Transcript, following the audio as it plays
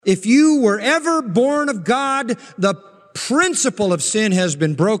If you were ever born of God, the principle of sin has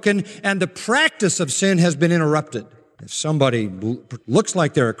been broken and the practice of sin has been interrupted. If somebody looks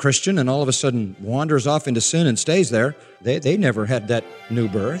like they're a Christian and all of a sudden wanders off into sin and stays there, they never had that new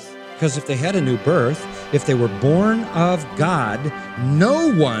birth. Because if they had a new birth, if they were born of God,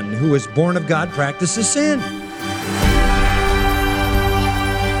 no one who is born of God practices sin.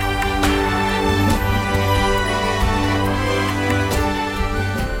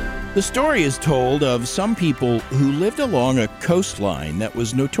 The story is told of some people who lived along a coastline that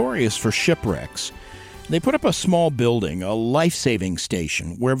was notorious for shipwrecks. They put up a small building, a life-saving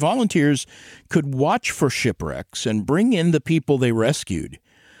station, where volunteers could watch for shipwrecks and bring in the people they rescued.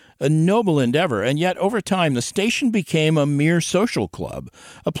 A noble endeavor, and yet over time the station became a mere social club,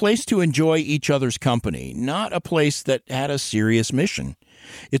 a place to enjoy each other's company, not a place that had a serious mission.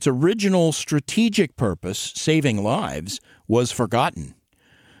 Its original strategic purpose, saving lives, was forgotten.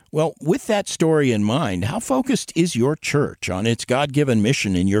 Well, with that story in mind, how focused is your church on its God-given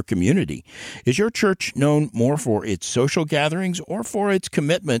mission in your community? Is your church known more for its social gatherings or for its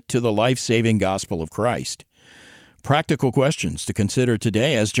commitment to the life-saving gospel of Christ? Practical questions to consider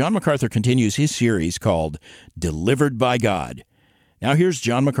today as John MacArthur continues his series called Delivered by God. Now here's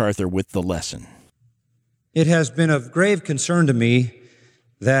John MacArthur with the lesson. It has been of grave concern to me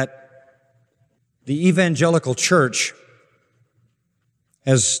that the evangelical church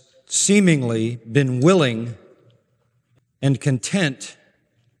has seemingly been willing and content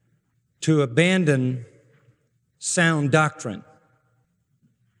to abandon sound doctrine.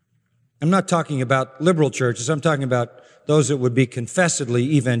 I'm not talking about liberal churches, I'm talking about those that would be confessedly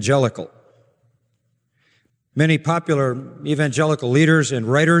evangelical. Many popular evangelical leaders and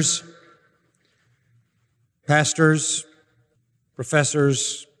writers, pastors,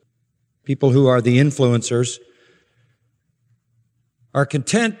 professors, people who are the influencers, are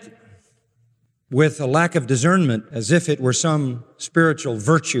content with a lack of discernment as if it were some spiritual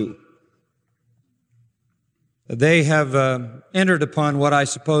virtue. They have entered upon what I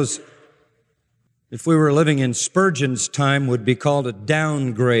suppose, if we were living in Spurgeon's time, would be called a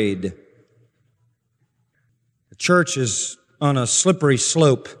downgrade. The church is on a slippery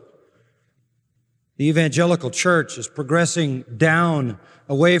slope. The evangelical church is progressing down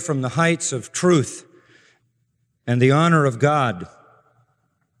away from the heights of truth and the honor of God.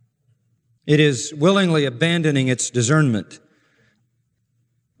 It is willingly abandoning its discernment,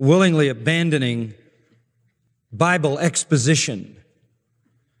 willingly abandoning Bible exposition,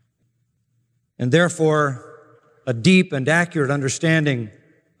 and therefore a deep and accurate understanding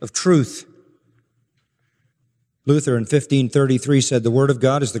of truth. Luther in 1533 said, "The Word of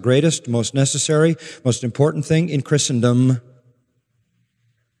God is the greatest, most necessary, most important thing in Christendom."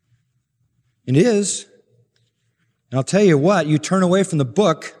 It is. And I'll tell you what, you turn away from the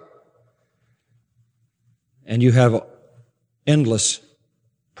book and you have endless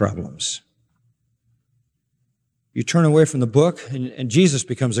problems. You turn away from the book, and Jesus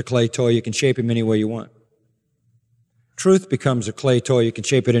becomes a clay toy. You can shape him any way you want. Truth becomes a clay toy. You can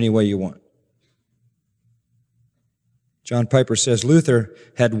shape it any way you want. John Piper says Luther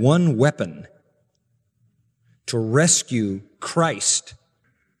had one weapon to rescue Christ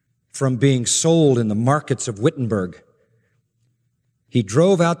from being sold in the markets of Wittenberg. He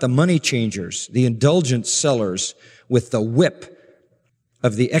drove out the money changers, the indulgence sellers, with the whip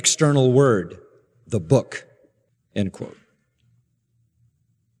of the external word, the book, end quote.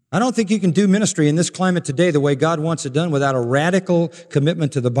 I don't think you can do ministry in this climate today the way God wants it done without a radical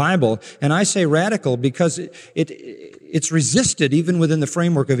commitment to the Bible. And I say radical because it's resisted even within the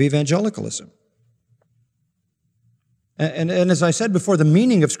framework of evangelicalism. And as I said before, the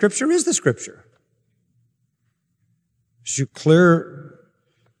meaning of Scripture is the Scripture. As you clear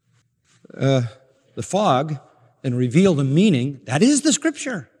the fog and reveal the meaning, that is the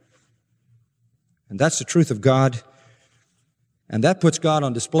Scripture. And that's the truth of God. And that puts God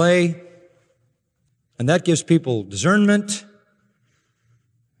on display. And that gives people discernment.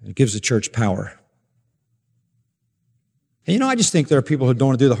 And it gives the church power. And I just think there are people who don't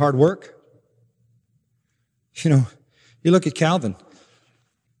want to do the hard work. You look at Calvin.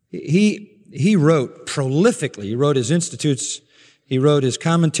 He wrote prolifically. He wrote his Institutes. He wrote his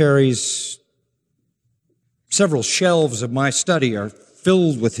commentaries. Several shelves of my study are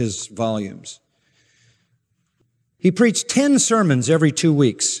filled with his volumes. He preached 10 sermons every 2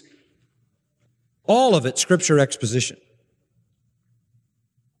 weeks. All of it scripture exposition.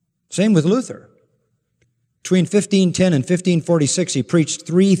 Same with Luther. Between 1510 and 1546, he preached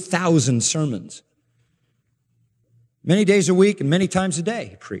 3,000 sermons. Many days a week and many times a day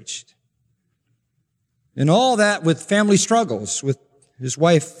he preached. And all that with family struggles, with His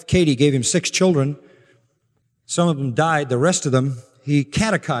wife, Katie, gave him 6 children. Some of them died. The rest of them he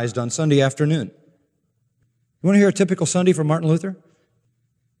catechized on Sunday afternoon. You want to hear a typical Sunday for Martin Luther?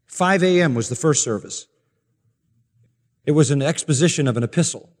 5 a.m. was the first service. It was an exposition of an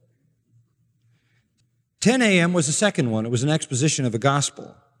epistle. 10 a.m. was the second one. It was an exposition of a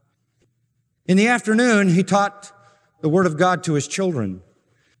gospel. In the afternoon, he taught the Word of God to his children.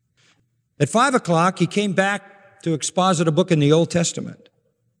 At 5 o'clock, he came back to exposit a book in the Old Testament.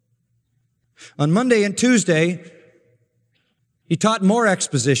 On Monday and Tuesday, he taught more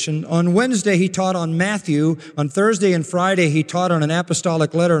exposition. On Wednesday, he taught on Matthew. On Thursday and Friday, he taught on an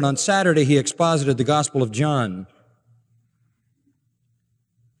apostolic letter. And on Saturday, he exposited the Gospel of John.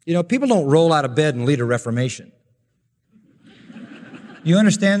 You know, people don't roll out of bed and lead a reformation. You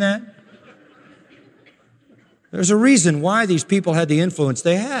understand that? There's a reason why these people had the influence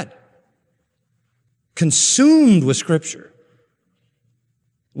they had. Consumed with Scripture,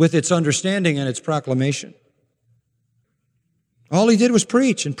 with its understanding and its proclamation. All he did was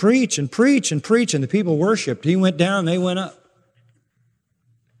preach and preach and preach and preach, and the people worshiped. He went down, they went up.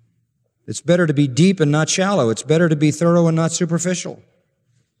 It's better to be deep and not shallow. It's better to be thorough and not superficial.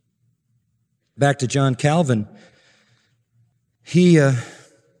 Back to John Calvin. He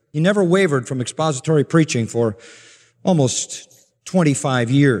never wavered from expository preaching for almost 25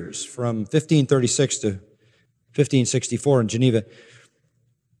 years, from 1536 to 1564 in Geneva.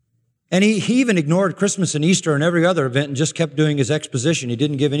 And he even ignored Christmas and Easter and every other event and just kept doing his exposition. He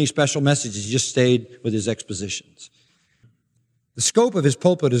didn't give any special messages. He just stayed with his expositions. The scope of his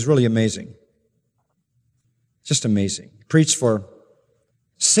pulpit is really amazing. Just amazing. He preached for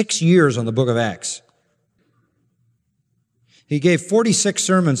 6 years on the book of Acts. He gave 46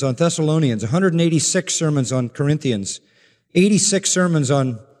 sermons on Thessalonians, 186 sermons on Corinthians, 86 sermons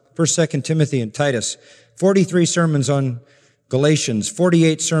on 1st, 2nd Timothy and Titus, 43 sermons on Galatians,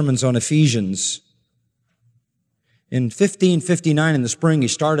 48 sermons on Ephesians. In 1559, in the spring, he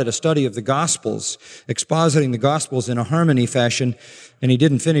started a study of the Gospels, expositing the Gospels in a harmony fashion, and he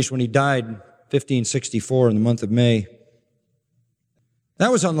didn't finish when he died, 1564, in the month of May.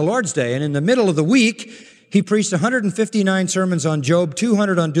 That was on the Lord's Day, and in the middle of the week, he preached 159 sermons on Job,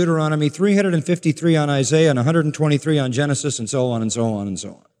 200 on Deuteronomy, 353 on Isaiah, and 123 on Genesis, and so on and so on and so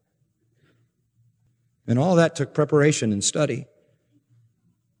on. And all that took preparation and study.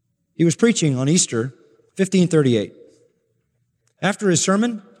 He was preaching on Easter, 1538. After his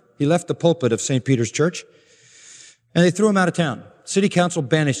sermon, he left the pulpit of St. Peter's Church, and they threw him out of town. City council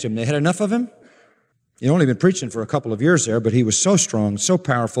banished him. They had enough of him. He'd only been preaching for a couple of years there, but he was so strong, so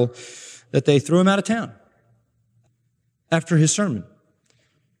powerful, that they threw him out of town after his sermon.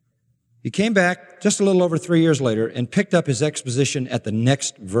 He came back just a little over 3 years later and picked up his exposition at the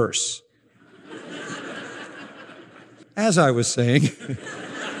next verse. As I was saying,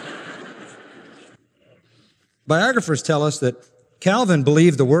 biographers tell us that Calvin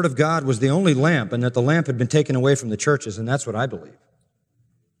believed the Word of God was the only lamp and that the lamp had been taken away from the churches, and that's what I believe.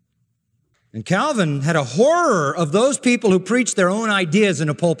 And Calvin had a horror of those people who preached their own ideas in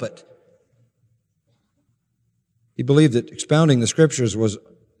a pulpit. He believed that expounding the Scriptures was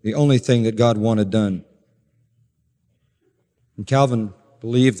the only thing that God wanted done. And Calvin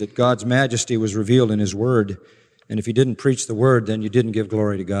believed that God's majesty was revealed in His Word, and if you didn't preach the Word, then you didn't give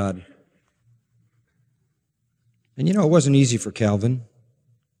glory to God. And you know, it wasn't easy for Calvin.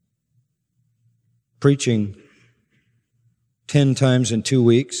 Preaching 10 times in 2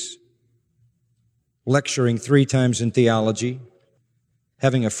 weeks, lecturing 3 times in theology,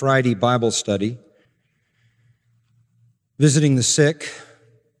 having a Friday Bible study, visiting the sick,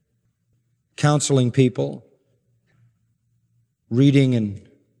 counseling people, reading and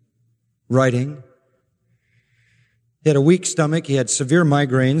writing. He had a weak stomach, he had severe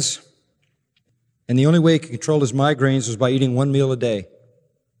migraines, and the only way he could control his migraines was by eating 1 meal a day.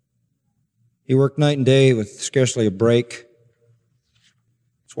 He worked night and day with scarcely a break.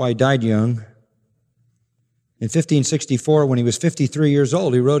 That's why he died young. In 1564, when he was 53 years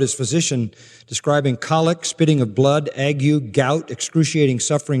old, he wrote his physician describing colic, spitting of blood, ague, gout, excruciating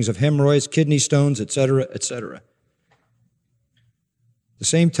sufferings of hemorrhoids, kidney stones, etc., etc. At the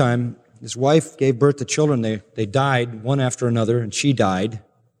same time, his wife gave birth to children. They died one after another, and she died.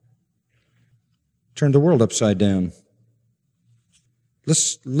 Turned the world upside down.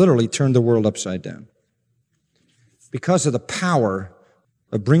 This literally turned the world upside down. Because of the power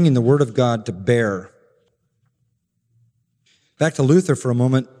of bringing the Word of God to bear. Back to Luther for a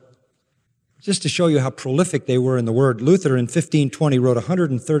moment, just to show you how prolific they were in the Word. Luther in 1520 wrote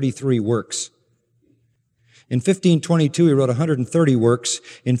 133 works. In 1522, he wrote 130 works.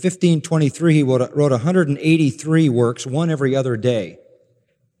 In 1523, he wrote 183 works, one every other day.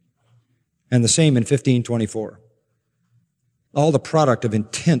 And the same in 1524. All the product of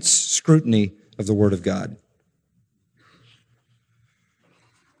intense scrutiny of the Word of God.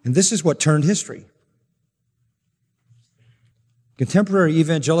 And this is what turned history. Contemporary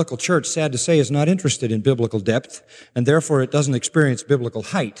evangelical church, sad to say, is not interested in biblical depth, and therefore it doesn't experience biblical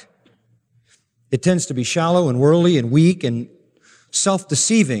height. It tends to be shallow and worldly and weak and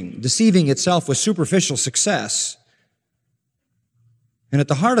self-deceiving, deceiving itself with superficial success. And at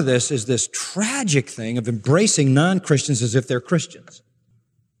the heart of this is this tragic thing of embracing non-Christians as if they're Christians.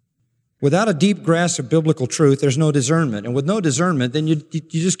 Without a deep grasp of biblical truth, there's no discernment. And with no discernment, then you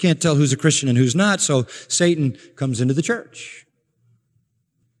just can't tell who's a Christian and who's not, so Satan comes into the church.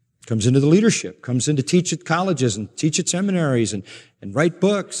 Comes into the leadership, comes in to teach at colleges and teach at seminaries and write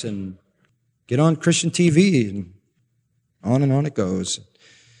books and get on Christian TV and on it goes.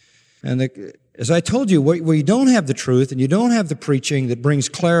 And as I told you, where you don't have the truth and you don't have the preaching that brings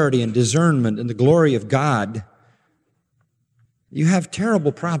clarity and discernment and the glory of God, you have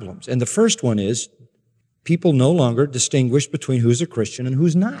terrible problems. And the first one is people no longer distinguish between who's a Christian and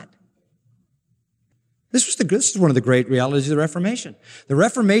who's not. This is one of the great realities of the Reformation. The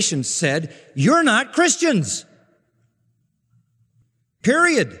Reformation said, you're not Christians.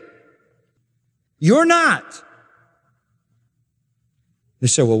 Period. You're not. They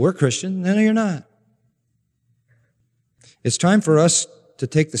said, well, we're Christian. No, you're not. It's time for us to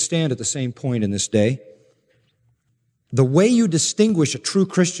take the stand at the same point in this day. The way you distinguish a true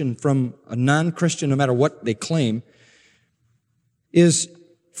Christian from a non-Christian, no matter what they claim, is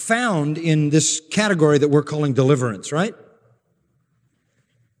found in this category that we're calling deliverance, right?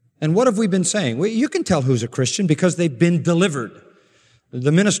 And what have we been saying? Well, you can tell who's a Christian because they've been delivered.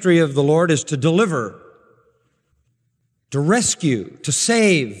 The ministry of the Lord is to deliver, to rescue, to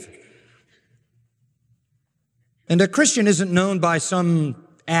save. And a Christian isn't known by some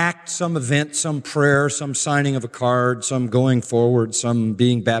act, some event, some prayer, some signing of a card, some going forward, some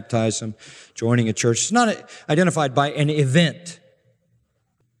being baptized, some joining a church. It's not identified by an event,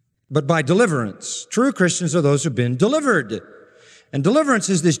 but by deliverance. True Christians are those who've been delivered. And deliverance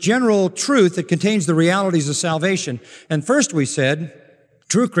is this general truth that contains the realities of salvation. And first we said,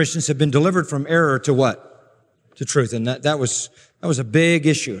 true Christians have been delivered from error to what? To truth. And that was a big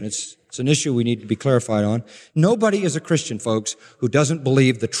issue. And it's an issue we need to be clarified on. Nobody is a Christian, folks, who doesn't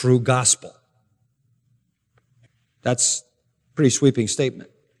believe the true gospel. That's a pretty sweeping statement.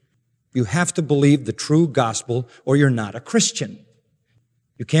 You have to believe the true gospel or you're not a Christian.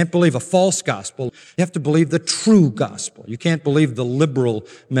 You can't believe a false gospel. You have to believe the true gospel. You can't believe the liberal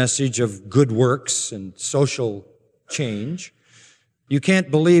message of good works and social change. You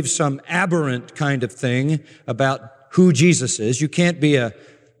can't believe some aberrant kind of thing about who Jesus is. You can't be a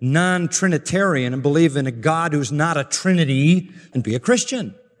non-Trinitarian and believe in a God who's not a Trinity and be a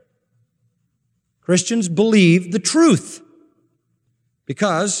Christian. Christians believe the truth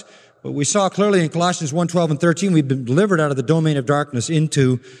because what we saw clearly in Colossians 1:12 and 13, we've been delivered out of the domain of darkness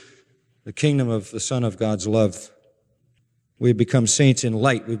into the kingdom of the Son of God's love. We've become saints in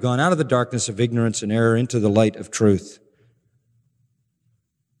light. We've gone out of the darkness of ignorance and error into the light of truth.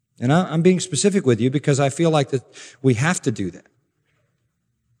 And I'm being specific with you because I feel like that we have to do that.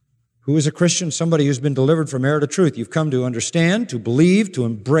 Who is a Christian? Somebody who's been delivered from error to truth. You've come to understand, to believe, to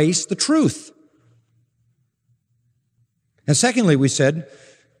embrace the truth. And secondly, we said,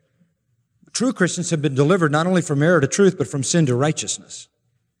 true Christians have been delivered not only from error to truth, but from sin to righteousness.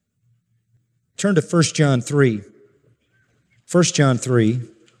 Turn to 1 John 3. 1 John 3.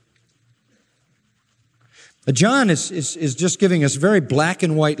 John is just giving us a very black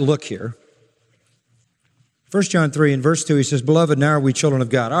and white look here. 1 John 3 in verse 2, he says, Beloved, now are we children of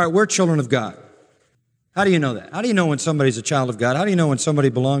God. All right, we're children of God. How do you know that? How do you know when somebody's a child of God? How do you know when somebody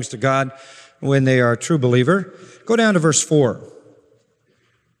belongs to God, when they are a true believer? Go down to verse 4.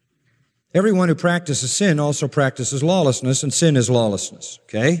 Everyone who practices sin also practices lawlessness, and sin is lawlessness.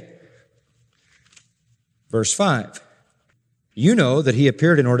 Okay? Verse 5. You know that he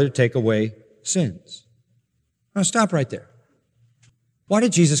appeared in order to take away sins. Now stop right there. Why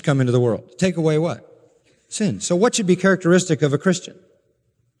did Jesus come into the world? To take away what? Sin. So what should be characteristic of a Christian?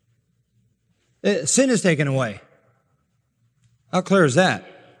 Sin is taken away. How clear is that?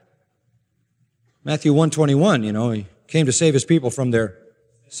 Matthew 1:21, he came to save his people from their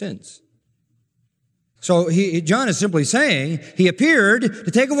sins. So John is simply saying he appeared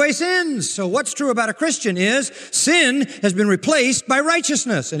to take away sins. So what's true about a Christian is sin has been replaced by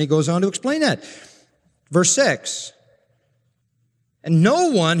righteousness. And he goes on to explain that. Verse 6. And no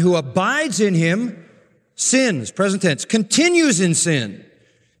one who abides in him sins, present tense, continues in sin.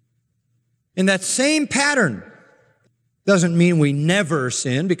 In that same pattern. Doesn't mean we never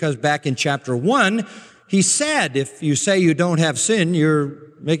sin, because back in chapter 1, he said, if you say you don't have sin, you're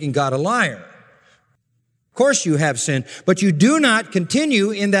making God a liar. Of course you have sin, but you do not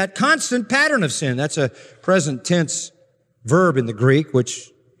continue in that constant pattern of sin. That's a present tense verb in the Greek, which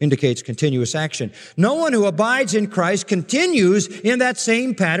indicates continuous action. No one who abides in Christ continues in that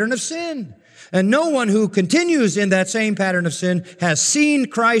same pattern of sin. And no one who continues in that same pattern of sin has seen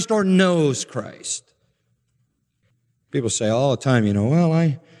Christ or knows Christ. People say all the time, well,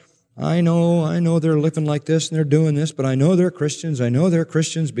 I know they're living like this and they're doing this, but I know they're Christians. I know they're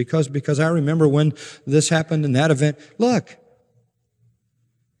Christians because I remember when this happened and that event. Look,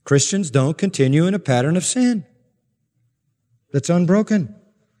 Christians don't continue in a pattern of sin that's unbroken.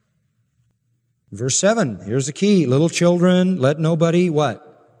 Verse 7, here's the key. Little children, let nobody what?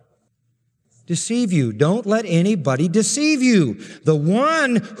 Deceive you. Don't let anybody deceive you. The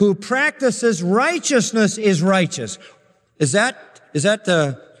one who practices righteousness is righteous. Is that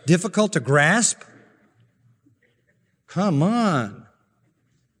difficult to grasp? Come on.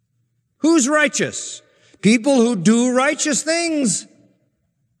 Who's righteous? People who do righteous things.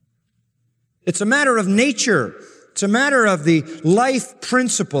 It's a matter of nature. It's a matter of the life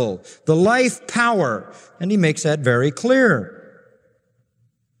principle, the life power. And he makes that very clear.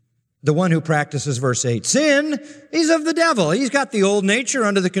 The one who practices, verse 8, sin, he's of the devil. He's got the old nature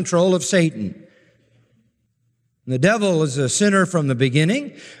under the control of Satan. The devil is a sinner from the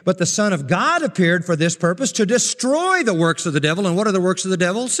beginning, but the Son of God appeared for this purpose, to destroy the works of the devil. And what are the works of the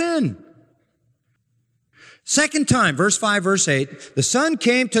devil? Sin. Second time, verse 5, verse 8, the Son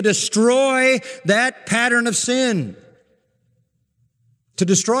came to destroy that pattern of sin, to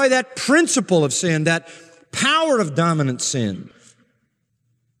destroy that principle of sin, that power of dominant sin.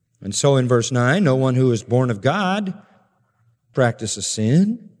 And so in verse 9, no one who is born of God practices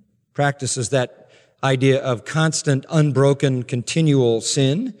sin, practices that idea of constant, unbroken, continual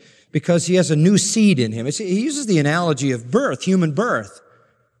sin, because he has a new seed in him. He uses the analogy of birth, human birth.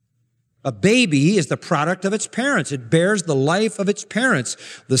 A baby is the product of its parents. It bears the life of its parents.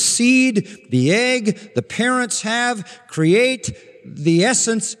 The seed, the egg, the parents create the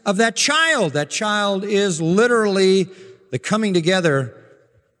essence of that child. That child is literally the coming together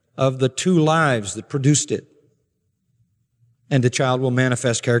of the two lives that produced it. And the child will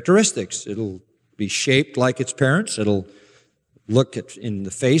manifest characteristics. It'll be shaped like its parents. It'll look in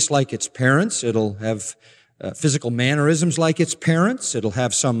the face like its parents. It'll have physical mannerisms like its parents. It'll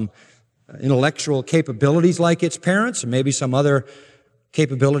have some intellectual capabilities like its parents, and maybe some other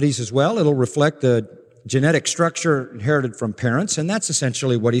capabilities as well. It'll reflect the genetic structure inherited from parents, and that's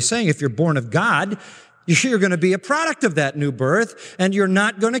essentially what he's saying. If you're born of God, you're going to be a product of that new birth, and you're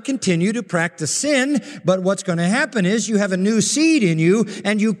not going to continue to practice sin, but what's going to happen is you have a new seed in you,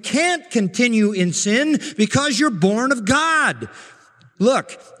 and you can't continue in sin because you're born of God.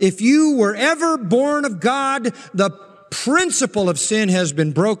 Look, if you were ever born of God, the principle of sin has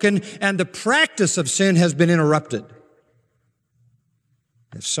been broken, and the practice of sin has been interrupted.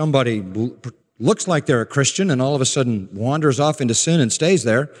 If somebody looks like they're a Christian and all of a sudden wanders off into sin and stays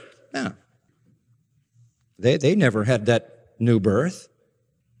there, no. They never had that new birth.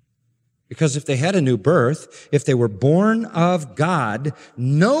 Because if they had a new birth, if they were born of God,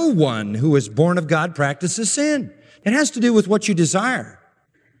 no one who is born of God practices sin. It has to do with what you desire.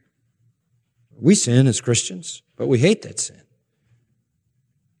 We sin as Christians, but we hate that sin.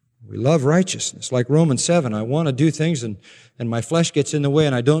 We love righteousness. Like Romans 7, I want to do things and my flesh gets in the way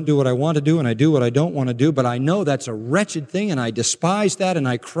and I don't do what I want to do and I do what I don't want to do, but I know that's a wretched thing and I despise that and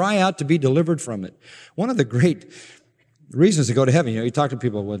I cry out to be delivered from it. One of the great reasons to go to heaven, you talk to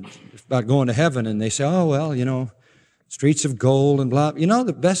people about going to heaven and they say, oh, well, streets of gold and blah. You know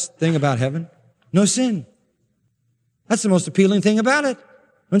the best thing about heaven? No sin. That's the most appealing thing about it.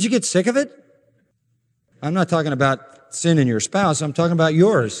 Don't you get sick of it? I'm not talking about sin in your spouse. I'm talking about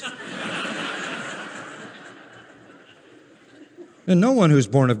yours. And no one who's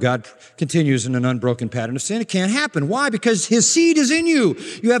born of God continues in an unbroken pattern of sin. It can't happen. Why? Because his seed is in you.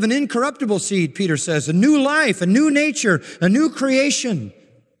 You have an incorruptible seed, Peter says, a new life, a new nature, a new creation.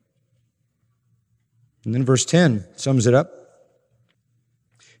 And then verse 10 sums it up.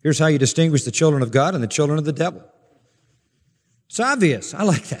 Here's how you distinguish the children of God and the children of the devil. It's obvious. I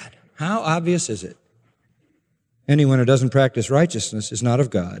like that. How obvious is it? Anyone who doesn't practice righteousness is not of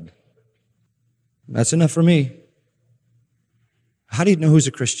God. That's enough for me. How do you know who's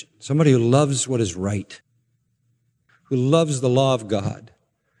a Christian? Somebody who loves what is right, who loves the law of God,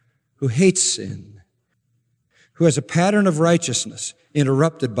 who hates sin, who has a pattern of righteousness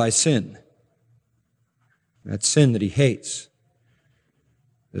interrupted by sin. That sin that he hates.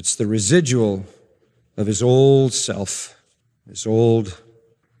 It's the residual of his old self, his old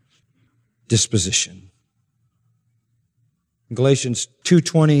disposition. In Galatians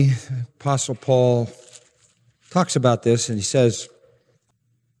 2:20, Apostle Paul talks about this, and he says,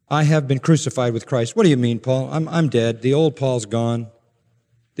 I have been crucified with Christ. What do you mean, Paul? I'm dead. The old Paul's gone.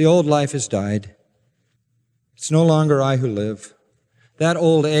 The old life has died. It's no longer I who live. That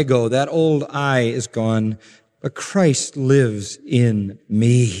old ego, that old I is gone, but Christ lives in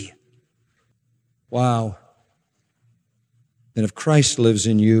me. Wow. And if Christ lives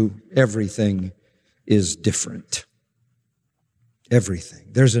in you, everything is different. Everything.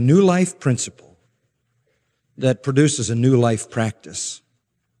 There's a new life principle that produces a new life practice.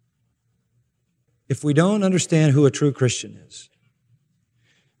 If we don't understand who a true Christian is,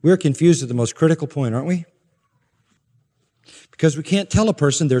 we're confused at the most critical point, aren't we? Because we can't tell a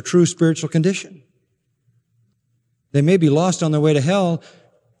person their true spiritual condition. They may be lost on their way to hell.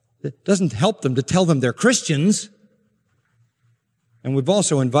 It doesn't help them to tell them they're Christians. And we've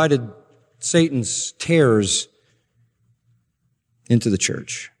also invited Satan's tares into the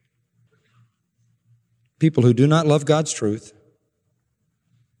church. People who do not love God's truth,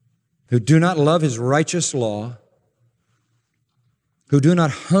 who do not love His righteous law, who do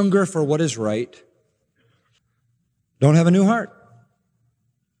not hunger for what is right, don't have a new heart,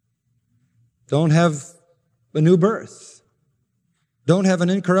 don't have a new birth, don't have an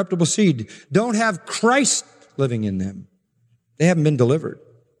incorruptible seed, don't have Christ living in them. They haven't been delivered.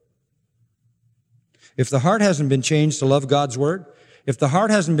 If the heart hasn't been changed to love God's word, if the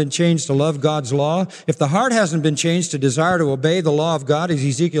heart hasn't been changed to love God's law, if the heart hasn't been changed to desire to obey the law of God, as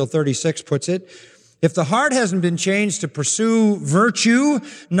Ezekiel 36 puts it, if the heart hasn't been changed to pursue virtue,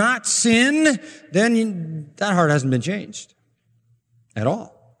 not sin, then that heart hasn't been changed at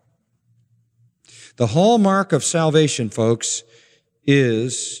all. The hallmark of salvation, folks,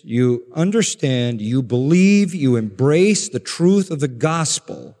 is you understand, you believe, you embrace the truth of the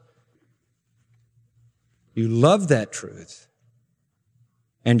gospel. You love that truth,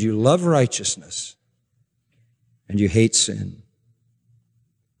 and you love righteousness, and you hate sin.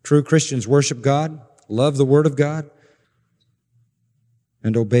 True Christians worship God, love the Word of God,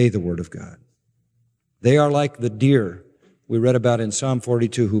 and obey the Word of God. They are like the deer we read about in Psalm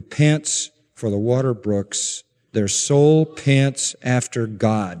 42, who pants for the water brooks. Their soul pants after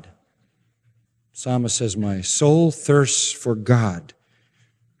God. Psalmist says, my soul thirsts for God,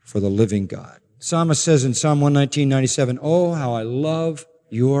 for the living God. Psalmist says in Psalm 119:97, oh, how I love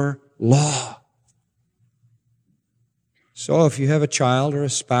your law. So if you have a child or a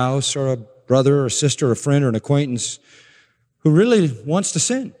spouse or a brother or a sister or a friend or an acquaintance who really wants to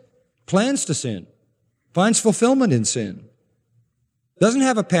sin, plans to sin, finds fulfillment in sin, doesn't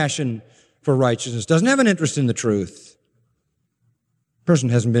have a passion for righteousness, doesn't have an interest in the truth, the person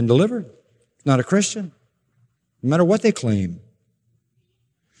hasn't been delivered, not a Christian, no matter what they claim.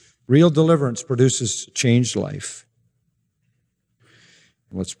 Real deliverance produces changed life.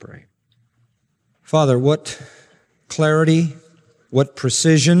 Let's pray. Father, what clarity, what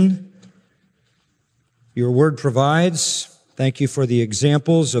precision your word provides. Thank you for the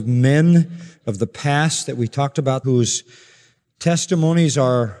examples of men of the past that we talked about, whose testimonies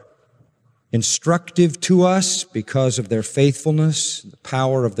are instructive to us because of their faithfulness, the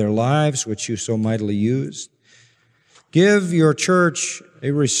power of their lives, which you so mightily used. Give your church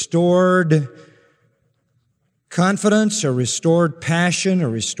a restored confidence, a restored passion, a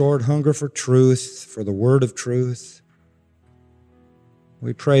restored hunger for truth, for the word of truth.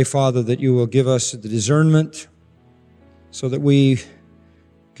 We pray, Father, that you will give us the discernment so that we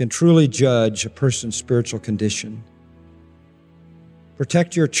can truly judge a person's spiritual condition.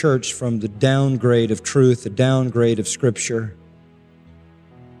 Protect your church from the downgrade of truth, the downgrade of Scripture.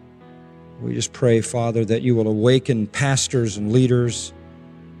 We just pray, Father, that you will awaken pastors and leaders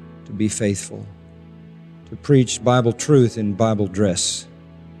to be faithful, to preach Bible truth in Bible dress,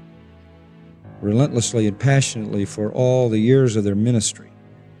 relentlessly and passionately for all the years of their ministry,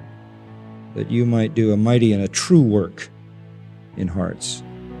 that you might do a mighty and a true work in hearts.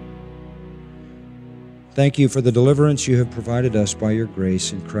 Thank you for the deliverance you have provided us by your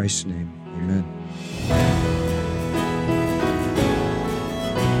grace. In Christ's name, amen.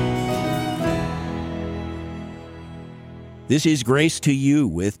 This is Grace to You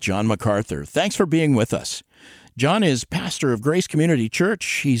with John MacArthur. Thanks for being with us. John is pastor of Grace Community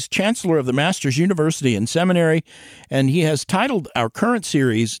Church. He's chancellor of the Masters University and Seminary, and he has titled our current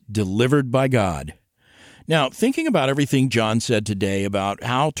series, Delivered by God. Now, thinking about everything John said today about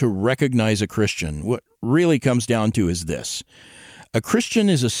how to recognize a Christian, what really comes down to is this. A Christian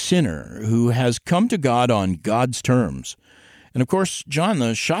is a sinner who has come to God on God's terms And of course, John,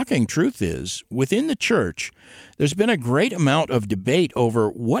 the shocking truth is, within the church, there's been a great amount of debate over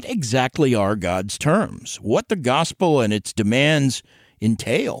what exactly are God's terms, what the gospel and its demands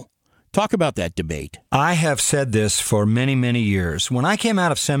entail. Talk about that debate. I have said this for many, many years. When I came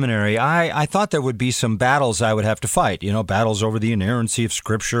out of seminary, I thought there would be some battles I would have to fight. Battles over the inerrancy of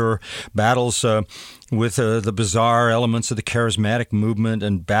Scripture, battles with the bizarre elements of the charismatic movement,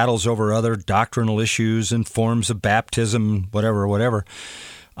 and battles over other doctrinal issues and forms of baptism, whatever.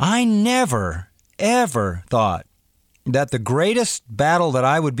 I never, ever thought that the greatest battle that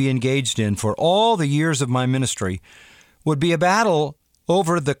I would be engaged in for all the years of my ministry would be a battle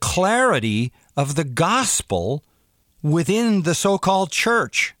over the clarity of the gospel within the so-called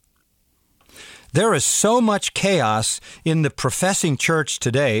church. There is so much chaos in the professing church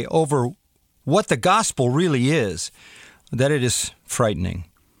today over what the gospel really is that it is frightening.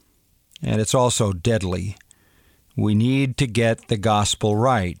 And it's also deadly. We need to get the gospel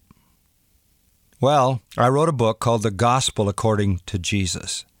right. Well, I wrote a book called The Gospel According to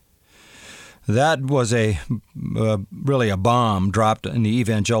Jesus. That was really a bomb dropped in the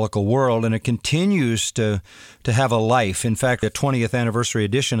evangelical world, and it continues to have a life. In fact, the 20th anniversary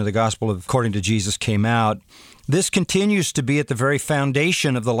edition of the Gospel According to Jesus came out. This continues to be at the very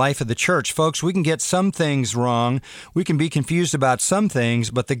foundation of the life of the church. Folks, we can get some things wrong. We can be confused about some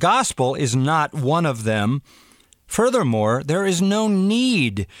things, but the gospel is not one of them. Furthermore, there is no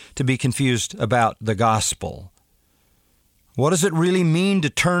need to be confused about the gospel. What does it really mean to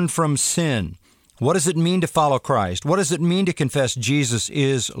turn from sin? What does it mean to follow Christ? What does it mean to confess Jesus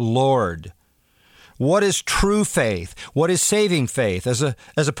is Lord? What is true faith? What is saving faith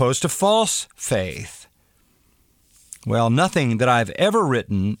as opposed to false faith? Well, nothing that I've ever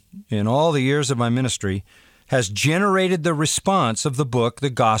written in all the years of my ministry has generated the response of the book,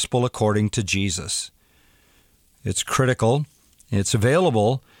 The Gospel According to Jesus. It's critical. It's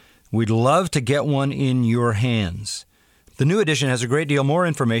available. We'd love to get one in your hands. The new edition has a great deal more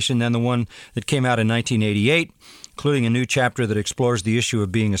information than the one that came out in 1988, including a new chapter that explores the issue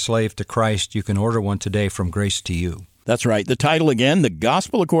of being a slave to Christ. You can order one today from Grace to You. That's right. The title again, The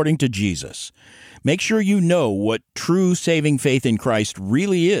Gospel According to Jesus. Make sure you know what true saving faith in Christ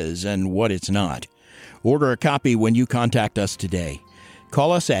really is and what it's not. Order a copy when you contact us today.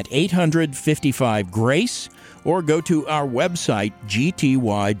 Call us at 855-GRACE or go to our website,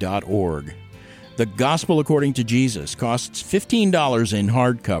 gty.org. The Gospel According to Jesus costs $15 in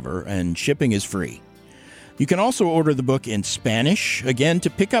hardcover, and shipping is free. You can also order the book in Spanish. Again, to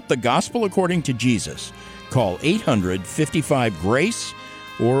pick up The Gospel According to Jesus, call 855-GRACE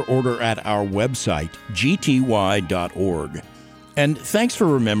or order at our website, gty.org. And thanks for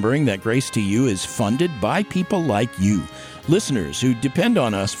remembering that Grace to You is funded by people like you, listeners who depend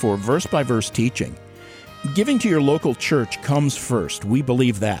on us for verse-by-verse teaching. Giving to your local church comes first. We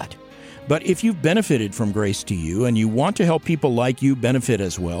believe that. But if you've benefited from Grace to You and you want to help people like you benefit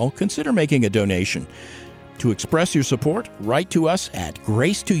as well, consider making a donation. To express your support, write to us at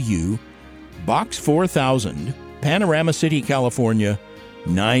Grace to You, Box 4000, Panorama City, California,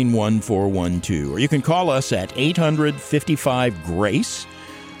 91412. Or you can call us at 855-GRACE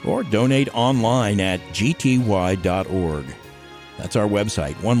or donate online at gty.org. That's our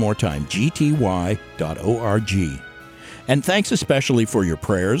website. One more time, gty.org. And thanks especially for your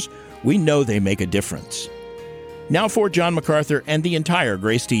prayers. We know they make a difference. Now for John MacArthur and the entire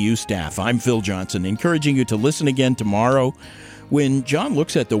Grace to You staff, I'm Phil Johnson, encouraging you to listen again tomorrow when John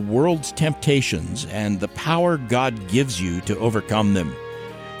looks at the world's temptations and the power God gives you to overcome them.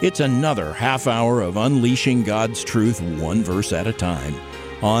 It's another half hour of unleashing God's truth one verse at a time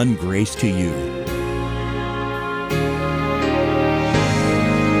on Grace to You.